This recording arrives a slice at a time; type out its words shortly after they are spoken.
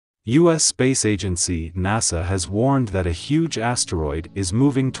U.S. Space Agency (NASA) has warned that a huge asteroid is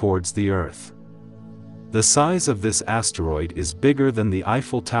moving towards the Earth. The size of this asteroid is bigger than the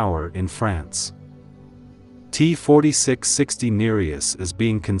Eiffel Tower in France. T4660 Nereus is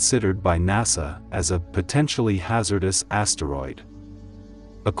being considered by NASA as a potentially hazardous asteroid.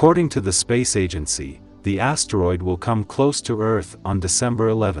 According to the space agency, the asteroid will come close to Earth on December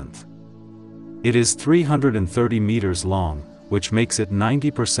 11th. It is 330 meters long, which makes it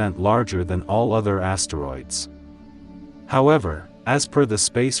 90% larger than all other asteroids. However, as per the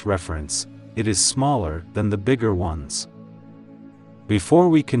space reference, it is smaller than the bigger ones. Before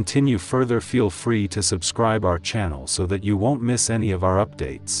we continue further, feel free to subscribe our channel so that you won't miss any of our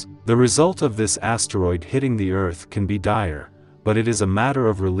updates. The result of this asteroid hitting the Earth can be dire, but it is a matter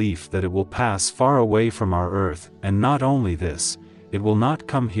of relief that it will pass far away from our Earth, and not only this, it will not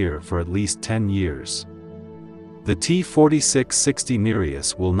come here for at least 10 years. The T4660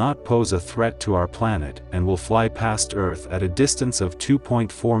 Nereus will not pose a threat to our planet and will fly past Earth at a distance of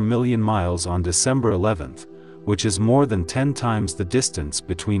 2.4 million miles on December 11th, which is more than 10 times the distance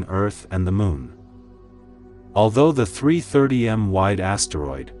between Earth and the Moon. Although the 330 wide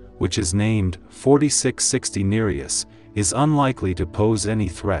asteroid, which is named 4660 Nereus, is unlikely to pose any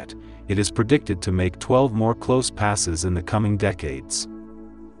threat, it is predicted to make 12 more close passes in the coming decades.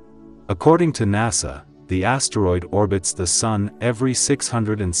 According to NASA, the asteroid orbits the Sun every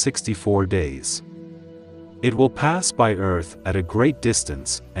 664 days. It will pass by Earth at a great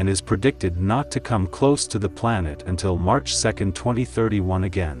distance and is predicted not to come close to the planet until March 2, 2031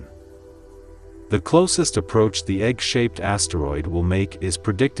 again. The closest approach the egg-shaped asteroid will make is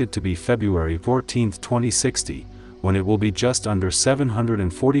predicted to be February 14, 2060, when it will be just under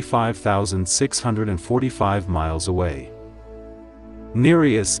 745,645 miles away.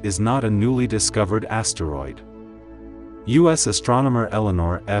 Nereus is not a newly discovered asteroid. U.S. astronomer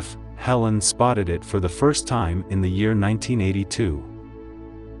Eleanor F. Helen spotted it for the first time in the year 1982.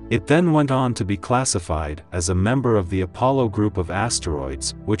 It then went on to be classified as a member of the Apollo group of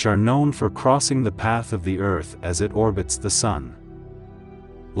asteroids, which are known for crossing the path of the Earth as it orbits the Sun.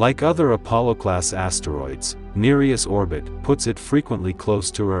 Like other Apollo-class asteroids, Nereus' orbit puts it frequently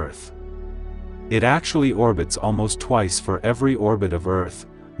close to Earth. It actually orbits almost twice for every orbit of Earth,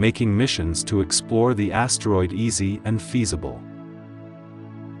 making missions to explore the asteroid easy and feasible.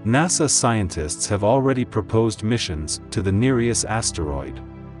 NASA scientists have already proposed missions to the Nereus asteroid.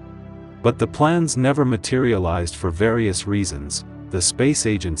 But the plans never materialized for various reasons. The space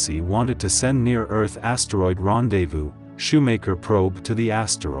agency wanted to send near-Earth asteroid rendezvous Shoemaker probe to the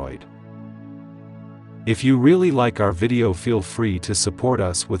asteroid. If you really like our video, feel free to support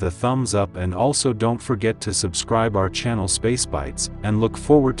us with a thumbs up, and also don't forget to subscribe our channel Space Bites, and look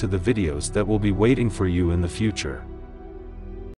forward to the videos that will be waiting for you in the future.